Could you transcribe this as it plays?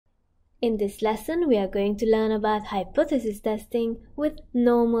In this lesson, we are going to learn about hypothesis testing with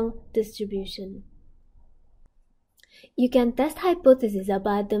normal distribution. You can test hypotheses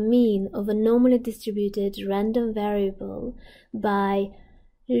about the mean of a normally distributed random variable by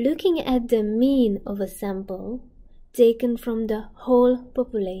looking at the mean of a sample taken from the whole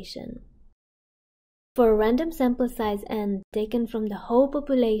population. For a random sample size n taken from the whole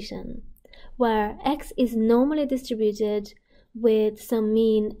population, where x is normally distributed with some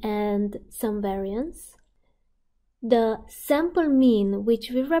mean and some variance, the sample mean,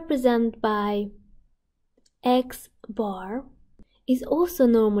 which we represent by x bar, is also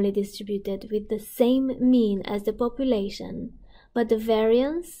normally distributed with the same mean as the population, but the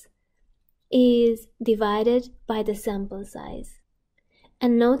variance is divided by the sample size.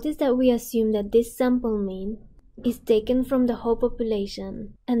 And notice that we assume that this sample mean is taken from the whole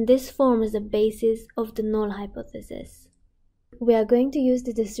population, and this forms the basis of the null hypothesis. We are going to use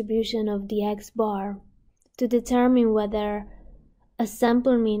the distribution of the x bar to determine whether a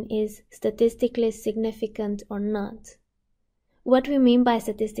sample mean is statistically significant or not. What we mean by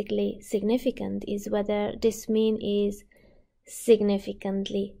statistically significant is whether this mean is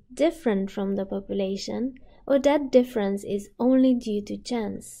significantly different from the population, or that difference is only due to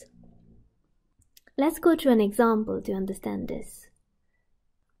chance. Let's go through an example to understand this.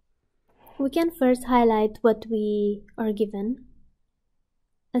 We can first highlight what we are given.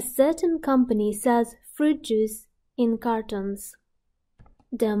 A certain company sells fruit juice in cartons.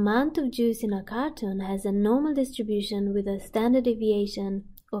 The amount of juice in a carton has a normal distribution with a standard deviation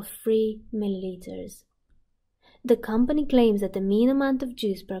of 3 milliliters. The company claims that the mean amount of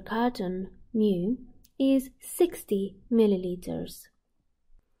juice per carton, mu, is 60 milliliters.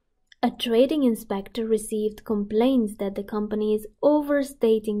 A trading inspector received complaints that the company is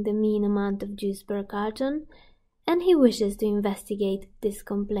overstating the mean amount of juice per carton, and he wishes to investigate this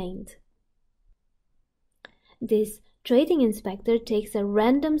complaint. This trading inspector takes a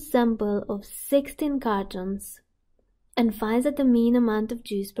random sample of 16 cartons and finds that the mean amount of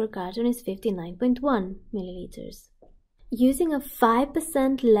juice per carton is 59.1 milliliters. Using a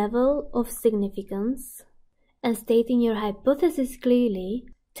 5% level of significance and stating your hypothesis clearly,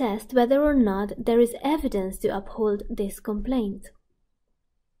 test whether or not there is evidence to uphold this complaint.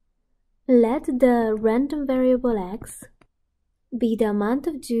 Let the random variable x be the amount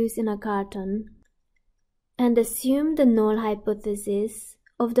of juice in a carton and assume the null hypothesis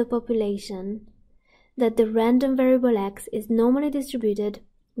of the population that the random variable x is normally distributed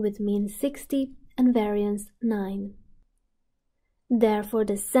with mean 60 and variance 9. Therefore,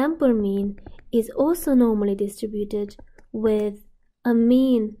 the sample mean is also normally distributed with a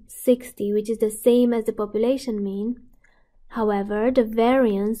mean 60, which is the same as the population mean. However, the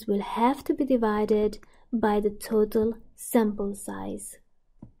variance will have to be divided by the total sample size.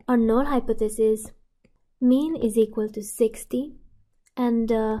 Our null hypothesis, mean is equal to 60, and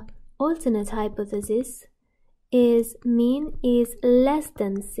the alternate hypothesis is mean is less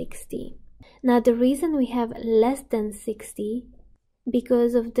than 60. Now, the reason we have less than 60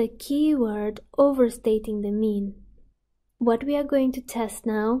 because of the keyword overstating the mean. What we are going to test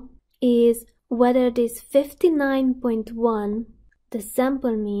now is whether this 59.1, the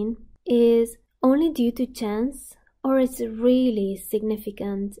sample mean, is only due to chance or it's really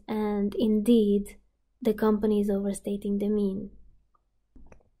significant and indeed the company is overstating the mean.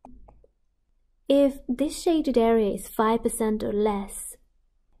 If this shaded area is 5% or less,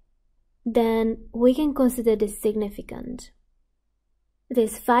 then we can consider this significant.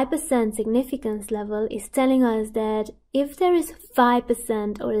 This 5% significance level is telling us that if there is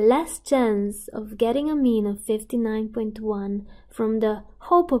 5% or less chance of getting a mean of 59.1 from the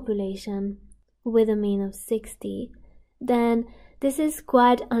whole population with a mean of 60, then this is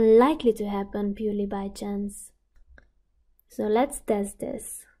quite unlikely to happen purely by chance. So let's test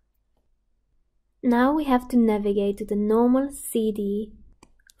this. Now we have to navigate to the normal CD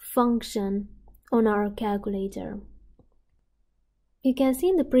function on our calculator. You can see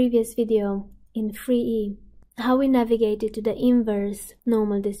in the previous video in 3E how we navigated to the inverse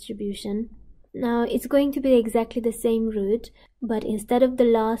normal distribution. Now it's going to be exactly the same route, but instead of the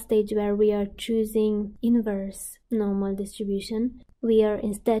last stage where we are choosing inverse normal distribution, we are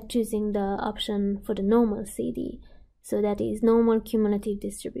instead choosing the option for the normal CD. So that is normal cumulative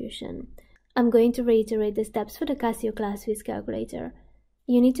distribution. I'm going to reiterate the steps for the Casio ClassWiz calculator.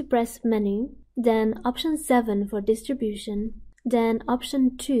 You need to press Menu, then option 7 for distribution, then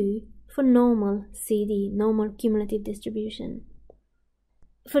option 2 for normal CD, normal cumulative distribution.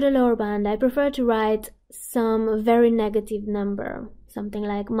 For the lower bound, I prefer to write some very negative number, something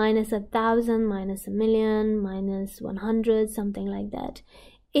like -1,000, -1,000,000, -100, something like that.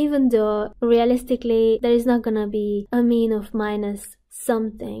 even though realistically there is not gonna be a mean of minus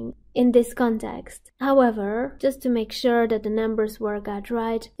something in this context. However, just to make sure that the numbers work out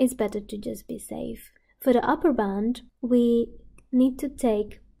right, it's better to just be safe. For the upper bound, we need to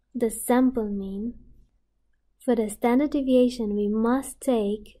take the sample mean. For the standard deviation, we must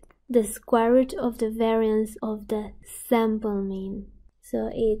take the square root of the variance of the sample mean. So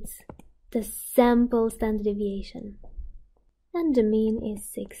it's the sample standard deviation. And the mean is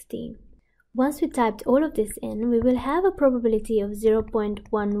 16. Once we typed all of this in, we will have a probability of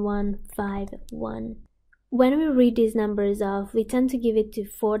 0.1151. When we read these numbers off, we tend to give it to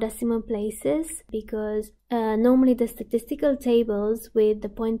 4 decimal places because normally the statistical tables with the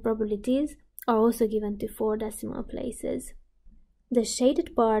point probabilities are also given to 4 decimal places. The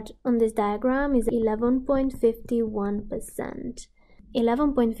shaded part on this diagram is 11.51%.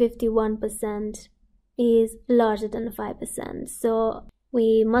 11.51% is larger than 5%, so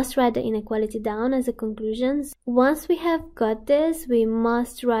we must write the inequality down as a conclusion. Once we have got this, we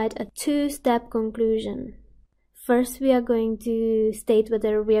must write a 2-step conclusion. First, we are going to state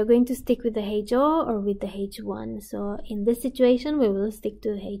whether we are going to stick with the HO or with the H1. So in this situation, we will stick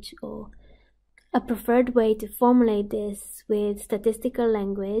to HO. A preferred way to formulate this with statistical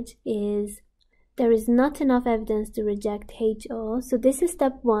language is there is not enough evidence to reject HO. So this is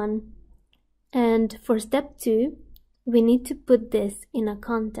step 1. And for step 2, we need to put this in a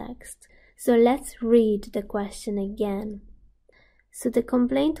context. So let's read the question again. So the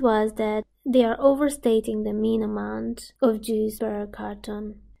complaint was that they are overstating the mean amount of juice per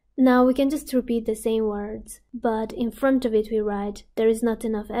carton. Now we can just repeat the same words, but in front of it we write there is not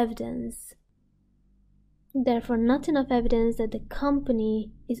enough evidence. Therefore, not enough evidence that the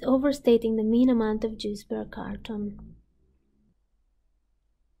company is overstating the mean amount of juice per carton.